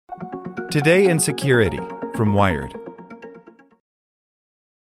Today in Security from Wired.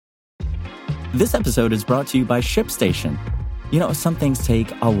 This episode is brought to you by ShipStation. You know, some things take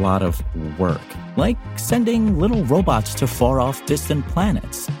a lot of work, like sending little robots to far-off distant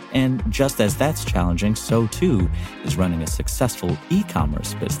planets. And just as that's challenging, so too is running a successful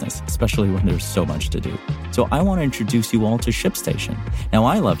e-commerce business, especially when there's so much to do. So I want to introduce you all to ShipStation. Now,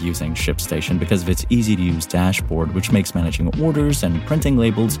 I love using ShipStation because of its easy-to-use dashboard, which makes managing orders and printing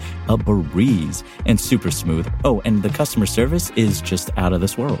labels a breeze and super smooth. Oh, and the customer service is just out of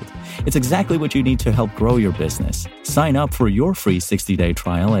this world. It's exactly what you need to help grow your business. Sign up for your free 60-day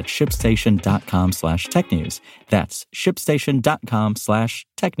trial at shipstation.com/technews. That's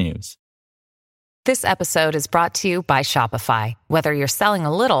shipstation.com/technews. This episode is brought to you by Shopify. Whether you're selling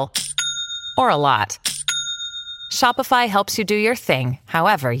a little or a lot, Shopify helps you do your thing,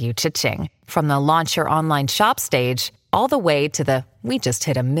 however you cha-ching. From the launch your online shop stage, all the way to the we just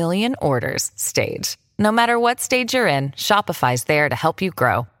hit 1 million orders stage. No matter what stage you're in, Shopify's there to help you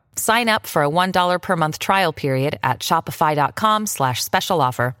grow. Sign up for a $1 per month trial period at shopify.com/special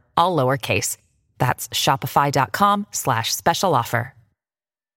offer, all lowercase. That's shopify.com/special offer.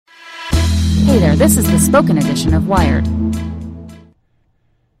 Hey there, this is the spoken edition of Wired.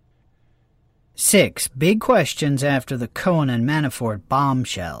 6 Big Questions After the Cohen and Manafort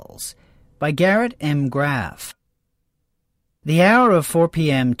Bombshells by Garrett M. Graff. The hour of 4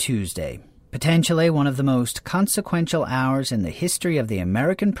 p.m. Tuesday, potentially one of the most consequential hours in the history of the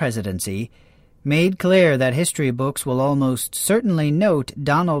American presidency, made clear that history books will almost certainly note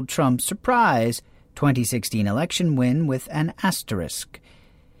Donald Trump's surprise 2016 election win with an asterisk.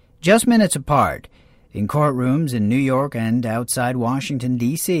 Just minutes apart, in courtrooms in New York and outside Washington,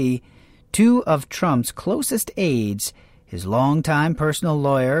 D.C., 2 of Trump's closest aides, his longtime personal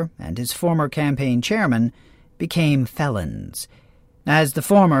lawyer and his former campaign chairman, became felons, as the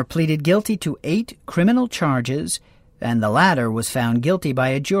former pleaded guilty to 8 criminal charges and the latter was found guilty by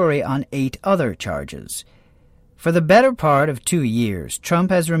a jury on 8 other charges. For the better part of 2 years, Trump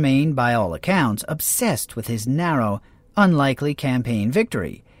has remained, by all accounts, obsessed with his narrow, unlikely campaign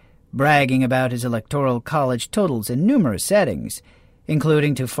victory, bragging about his electoral college totals in numerous settings,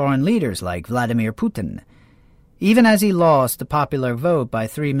 including to foreign leaders like Vladimir Putin. Even as he lost the popular vote by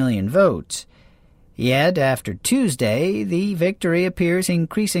 3 million votes. Yet, after Tuesday, the victory appears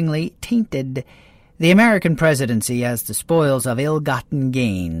increasingly tainted. The American presidency as the spoils of ill-gotten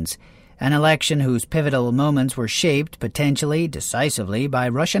gains, an election whose pivotal moments were shaped, potentially decisively, by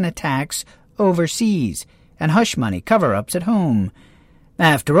Russian attacks overseas and hush-money cover-ups at home.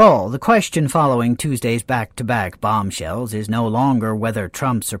 After all, the question following Tuesday's back-to-back bombshells is no longer whether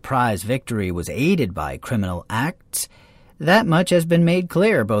Trump's surprise victory was aided by criminal acts. That much has been made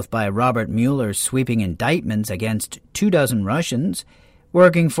clear both by Robert Mueller's sweeping indictments against 24 Russians,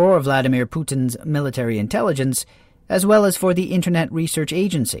 working for Vladimir Putin's military intelligence, as well as for the Internet Research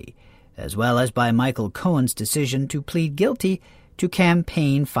Agency, as well as by Michael Cohen's decision to plead guilty to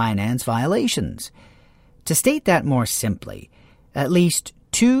campaign finance violations. To state that more simply, at least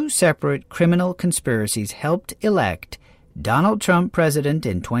 2 separate criminal conspiracies helped elect Donald Trump president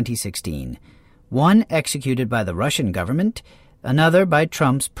in 2016, one executed by the Russian government, another by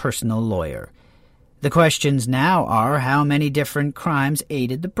Trump's personal lawyer. The questions now are how many different crimes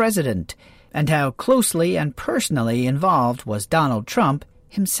aided the president, and how closely and personally involved was Donald Trump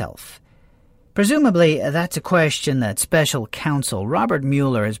himself. Presumably, that's a question that special counsel Robert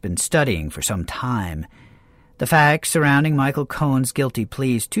Mueller has been studying for some time. The facts surrounding Michael Cohen's guilty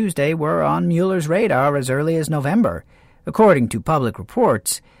pleas Tuesday were on Mueller's radar as early as November, according to public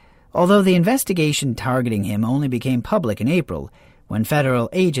reports, although the investigation targeting him only became public in April, when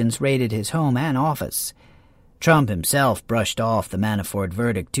federal agents raided his home and office. Trump himself brushed off the Manafort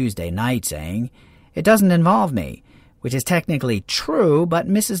verdict Tuesday night, saying, "It doesn't involve me," which is technically true but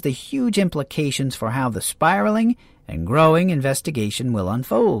misses the huge implications for how the spiraling and growing investigation will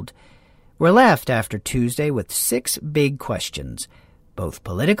unfold. We're left after Tuesday with 6 big questions, both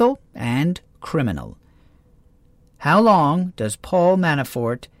political and criminal. How long does Paul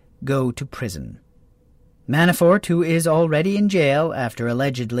Manafort go to prison? Manafort, who is already in jail after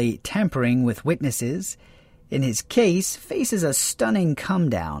allegedly tampering with witnesses in his case, faces a stunning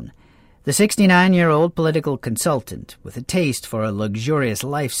come-down. The 69-year-old political consultant, with a taste for a luxurious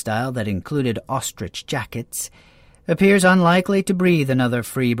lifestyle that included ostrich jackets, appears unlikely to breathe another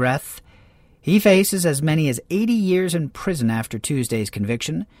free breath. He faces as many as 80 years in prison after Tuesday's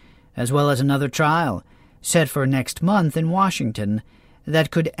conviction, as well as another trial, set for next month in Washington,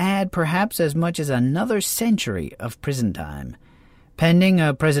 that could add perhaps as much as another century of prison time. Pending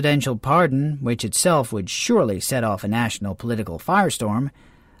a presidential pardon, which itself would surely set off a national political firestorm,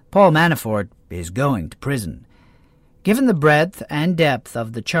 Paul Manafort is going to prison. Given the breadth and depth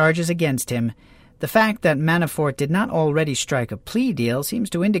of the charges against him, the fact that Manafort did not already strike a plea deal seems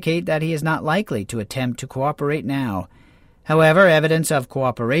to indicate that he is not likely to attempt to cooperate now. However, evidence of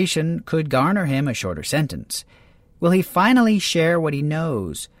cooperation could garner him a shorter sentence. Will he finally share what he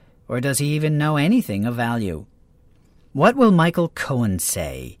knows, or does he even know anything of value? What will Michael Cohen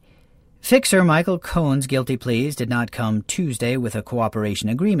say? Fixer Michael Cohen's guilty pleas did not come Tuesday with a cooperation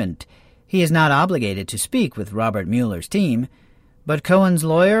agreement. He is not obligated to speak with Robert Mueller's team, but Cohen's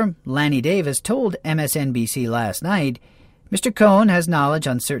lawyer, Lanny Davis, told MSNBC last night, Mr. Cohen has knowledge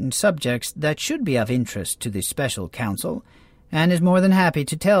on certain subjects that should be of interest to the special counsel, and is more than happy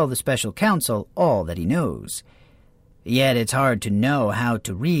to tell the special counsel all that he knows. Yet it's hard to know how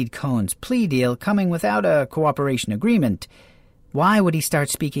to read Cohen's plea deal coming without a cooperation agreement. Why would he start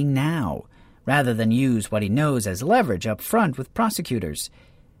speaking now, rather than use what he knows as leverage up front with prosecutors?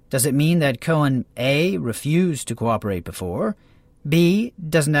 Does it mean that Cohen, A, refused to cooperate before, B,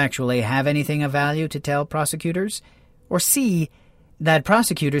 doesn't actually have anything of value to tell prosecutors, or C, that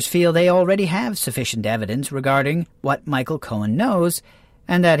prosecutors feel they already have sufficient evidence regarding what Michael Cohen knows,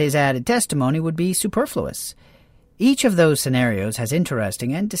 and that his added testimony would be superfluous? Each of those scenarios has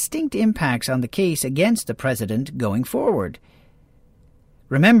interesting and distinct impacts on the case against the president going forward.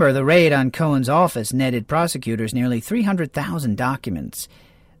 Remember, the raid on Cohen's office netted prosecutors nearly 300,000 documents,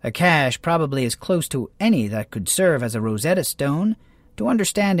 a cache probably as close to any that could serve as a Rosetta Stone to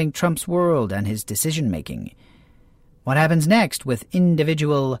understanding Trump's world and his decision-making. What happens next with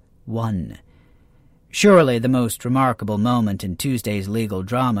Individual 1? Surely the most remarkable moment in Tuesday's legal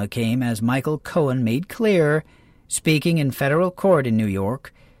drama came as Michael Cohen made clear, speaking in federal court in New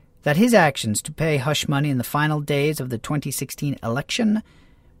York, that his actions to pay hush money in the final days of the 2016 election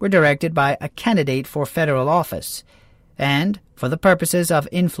were directed by a candidate for federal office, and for the purposes of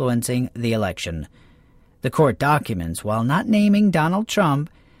influencing the election. The court documents, while not naming Donald Trump,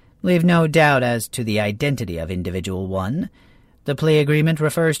 leave no doubt as to the identity of Individual 1. The plea agreement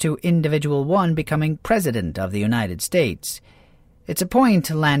refers to Individual 1 becoming President of the United States. It's a point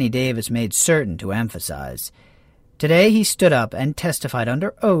Lanny Davis made certain to emphasize. Today he stood up and testified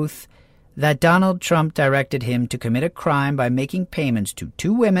under oath that Donald Trump directed him to commit a crime by making payments to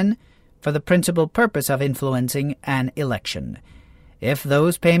 2 women for the principal purpose of influencing an election. If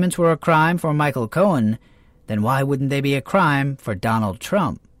those payments were a crime for Michael Cohen, then why wouldn't they be a crime for Donald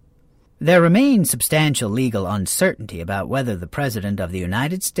Trump? There remains substantial legal uncertainty about whether the President of the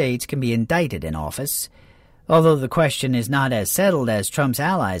United States can be indicted in office, although the question is not as settled as Trump's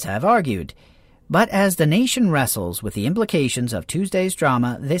allies have argued. But as the nation wrestles with the implications of Tuesday's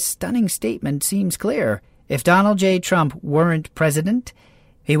drama, this stunning statement seems clear. If Donald J. Trump weren't president,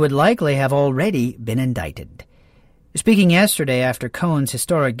 he would likely have already been indicted. Speaking yesterday after Cohen's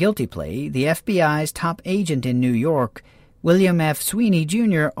historic guilty plea, the FBI's top agent in New York, William F. Sweeney,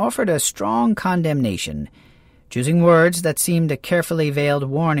 Jr., offered a strong condemnation, choosing words that seemed a carefully veiled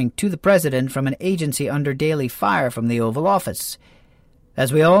warning to the president from an agency under daily fire from the Oval Office.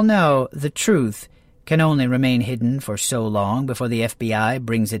 As we all know, the truth can only remain hidden for so long before the FBI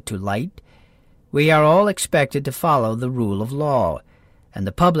brings it to light. We are all expected to follow the rule of law, and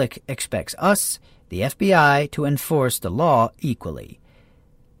the public expects us, the FBI, to enforce the law equally.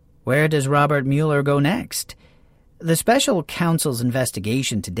 Where does Robert Mueller go next? The special counsel's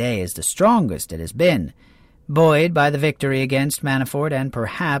investigation today is the strongest it has been, buoyed by the victory against Manafort and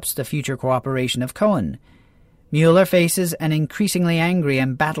perhaps the future cooperation of Cohen. Mueller faces an increasingly angry,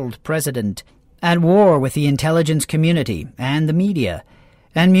 embattled president, at war with the intelligence community and the media,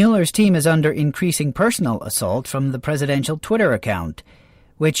 and Mueller's team is under increasing personal assault from the presidential Twitter account,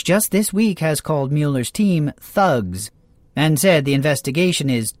 which just this week has called Mueller's team thugs, and said the investigation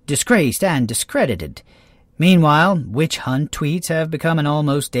is disgraced and discredited. Meanwhile, witch hunt tweets have become an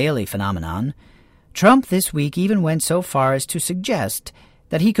almost daily phenomenon. Trump this week even went so far as to suggest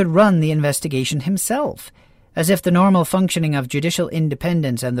that he could run the investigation himself, as if the normal functioning of judicial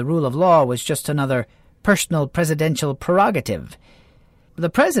independence and the rule of law was just another personal presidential prerogative. The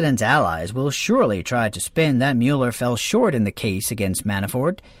president's allies will surely try to spin that Mueller fell short in the case against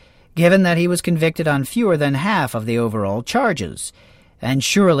Manafort, given that he was convicted on fewer than half of the overall charges, and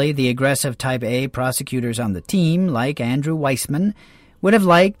surely the aggressive Type A prosecutors on the team, like Andrew Weissman, would have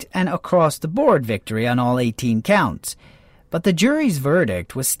liked an across-the-board victory on all 18 counts. But the jury's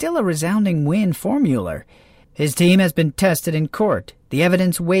verdict was still a resounding win for Mueller. His team has been tested in court, the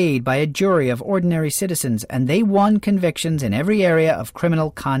evidence weighed by a jury of ordinary citizens, and they won convictions in every area of criminal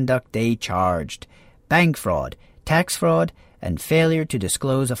conduct they charged: bank fraud, tax fraud, and failure to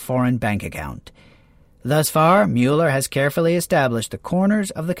disclose a foreign bank account. Thus far, Mueller has carefully established the corners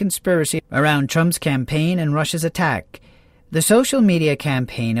of the conspiracy around Trump's campaign and Russia's attack. The social media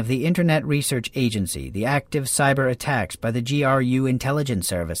campaign of the Internet Research Agency, the active cyber attacks by the GRU intelligence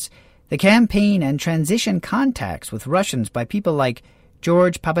service, the campaign and transition contacts with Russians by people like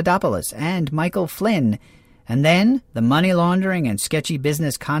George Papadopoulos and Michael Flynn, and then the money laundering and sketchy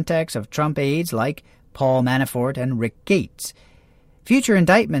business contacts of Trump aides like Paul Manafort and Rick Gates. Future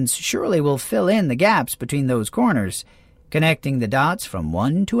indictments surely will fill in the gaps between those corners, connecting the dots from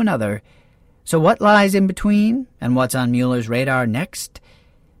one to another. So what lies in between, and what's on Mueller's radar next?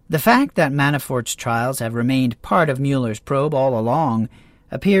 The fact that Manafort's trials have remained part of Mueller's probe all along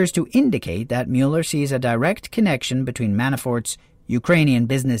appears to indicate that Mueller sees a direct connection between Manafort's Ukrainian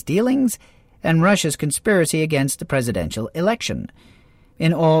business dealings and Russia's conspiracy against the presidential election.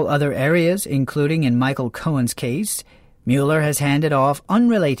 In all other areas, including in Michael Cohen's case, Mueller has handed off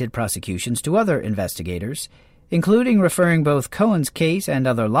unrelated prosecutions to other investigators, including referring both Cohen's case and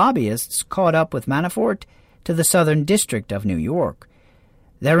other lobbyists caught up with Manafort to the Southern District of New York.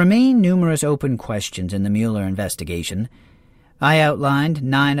 There remain numerous open questions in the Mueller investigation. I outlined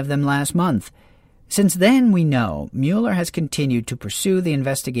 9 of them last month. Since then, we know Mueller has continued to pursue the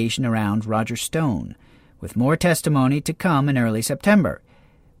investigation around Roger Stone, with more testimony to come in early September.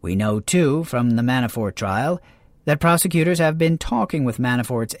 We know, too, from the Manafort trial, that prosecutors have been talking with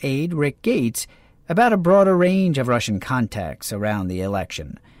Manafort's aide, Rick Gates, about a broader range of Russian contacts around the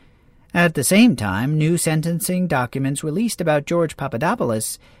election. At the same time, new sentencing documents released about George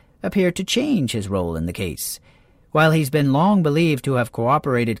Papadopoulos appear to change his role in the case. While he's been long believed to have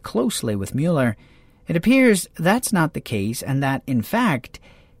cooperated closely with Mueller, it appears that's not the case and that, in fact,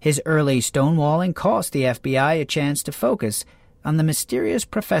 his early stonewalling cost the FBI a chance to focus on the mysterious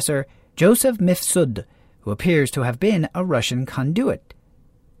professor Joseph Mifsud, who appears to have been a Russian conduit.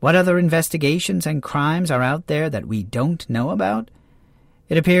 What other investigations and crimes are out there that we don't know about?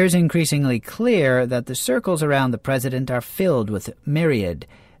 It appears increasingly clear that the circles around the president are filled with myriad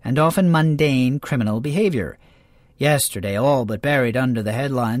and often mundane criminal behavior. Yesterday, all but buried under the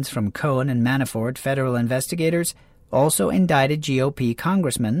headlines from Cohen and Manafort, federal investigators also indicted GOP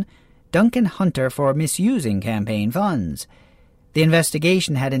Congressman Duncan Hunter for misusing campaign funds. The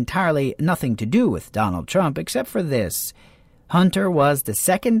investigation had entirely nothing to do with Donald Trump except for this: Hunter was the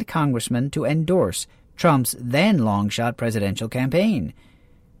second congressman to endorse Trump's then-long-shot presidential campaign.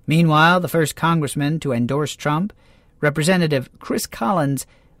 Meanwhile, the first congressman to endorse Trump, Representative Chris Collins,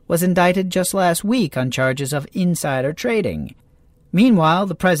 was indicted just last week on charges of insider trading. Meanwhile,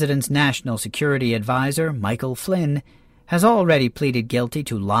 the president's national security advisor, Michael Flynn, has already pleaded guilty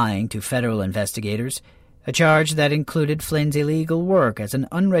to lying to federal investigators, a charge that included Flynn's illegal work as an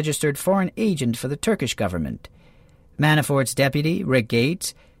unregistered foreign agent for the Turkish government. Manafort's deputy, Rick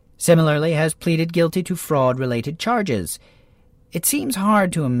Gates, similarly has pleaded guilty to fraud-related charges. It seems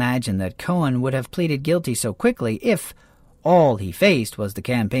hard to imagine that Cohen would have pleaded guilty so quickly if all he faced was the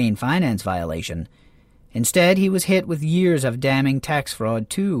campaign finance violation. Instead, he was hit with years of damning tax fraud,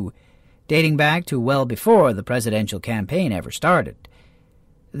 too, dating back to well before the presidential campaign ever started.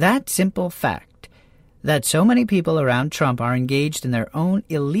 That simple fact, that so many people around Trump are engaged in their own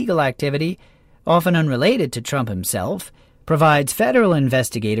illegal activity, often unrelated to Trump himself, provides federal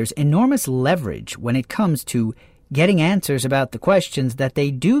investigators enormous leverage when it comes to getting answers about the questions that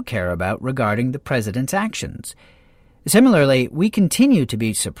they do care about regarding the president's actions. Similarly, we continue to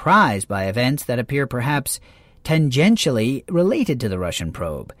be surprised by events that appear perhaps tangentially related to the Russian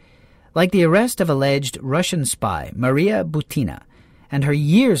probe, like the arrest of alleged Russian spy Maria Butina and her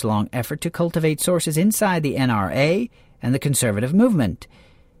years-long effort to cultivate sources inside the NRA and the conservative movement.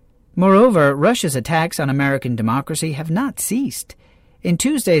 Moreover, Russia's attacks on American democracy have not ceased. In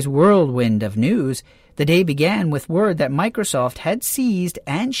Tuesday's whirlwind of news, the day began with word that Microsoft had seized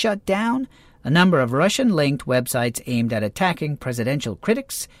and shut down a number of Russian-linked websites aimed at attacking presidential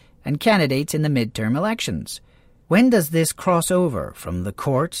critics and candidates in the midterm elections. When does this cross over from the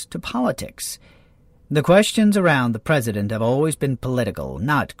courts to politics? The questions around the president have always been political,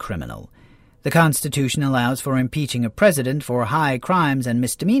 not criminal. The Constitution allows for impeaching a president for high crimes and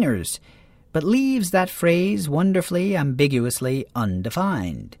misdemeanors, but leaves that phrase wonderfully ambiguously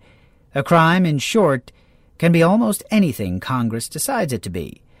undefined. A crime, in short, can be almost anything Congress decides it to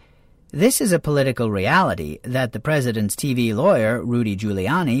be. This is a political reality that the president's TV lawyer, Rudy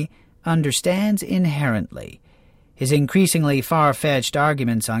Giuliani, understands inherently. His increasingly far-fetched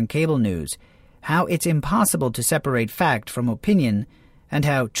arguments on cable news, how it's impossible to separate fact from opinion, and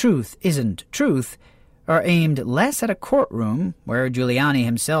how truth isn't truth, are aimed less at a courtroom, where Giuliani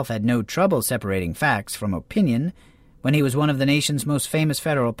himself had no trouble separating facts from opinion when he was one of the nation's most famous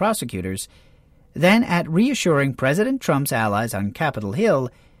federal prosecutors, than at reassuring President Trump's allies on Capitol Hill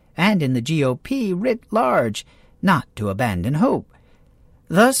and in the GOP writ large not to abandon hope.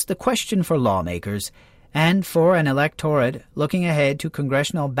 Thus, the question for lawmakers and for an electorate looking ahead to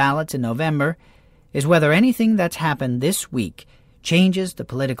congressional ballots in November is whether anything that's happened this week changes the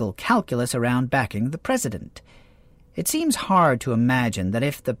political calculus around backing the president. It seems hard to imagine that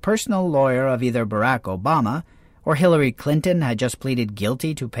if the personal lawyer of either Barack Obama or Hillary Clinton had just pleaded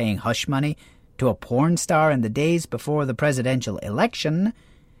guilty to paying hush money to a porn star in the days before the presidential election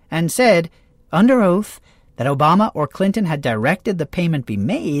and said, under oath, that Obama or Clinton had directed the payment be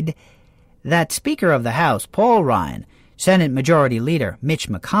made, that Speaker of the House, Paul Ryan, Senate Majority Leader Mitch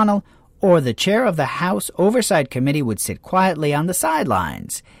McConnell, or the chair of the House Oversight Committee would sit quietly on the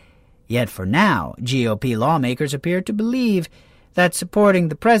sidelines. Yet for now, GOP lawmakers appear to believe that supporting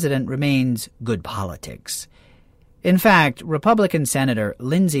the president remains good politics. In fact, Republican Senator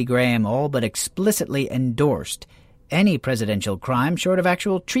Lindsey Graham all but explicitly endorsed any presidential crime short of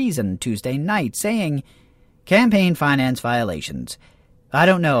actual treason Tuesday night, saying, "Campaign finance violations. I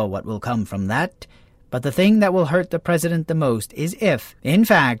don't know what will come from that, but the thing that will hurt the president the most is if, in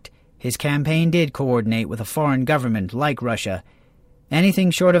fact, his campaign did coordinate with a foreign government like Russia.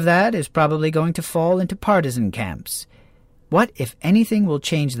 Anything short of that is probably going to fall into partisan camps. What, if anything, will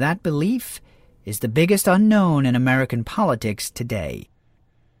change that belief is the biggest unknown in American politics today."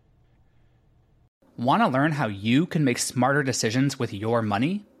 Want to learn how you can make smarter decisions with your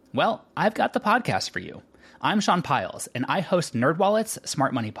money? Well, I've got the podcast for you. I'm Sean Piles, and I host NerdWallet's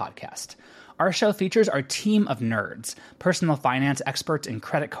Smart Money Podcast. Our show features our team of nerds, personal finance experts in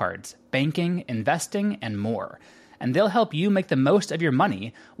credit cards, banking, investing, and more. And they'll help you make the most of your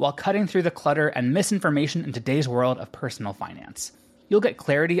money while cutting through the clutter and misinformation in today's world of personal finance. You'll get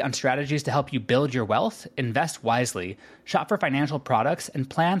clarity on strategies to help you build your wealth, invest wisely, shop for financial products, and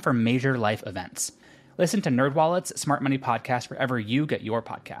plan for major life events. Listen to NerdWallet's Smart Money Podcast wherever you get your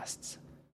podcasts.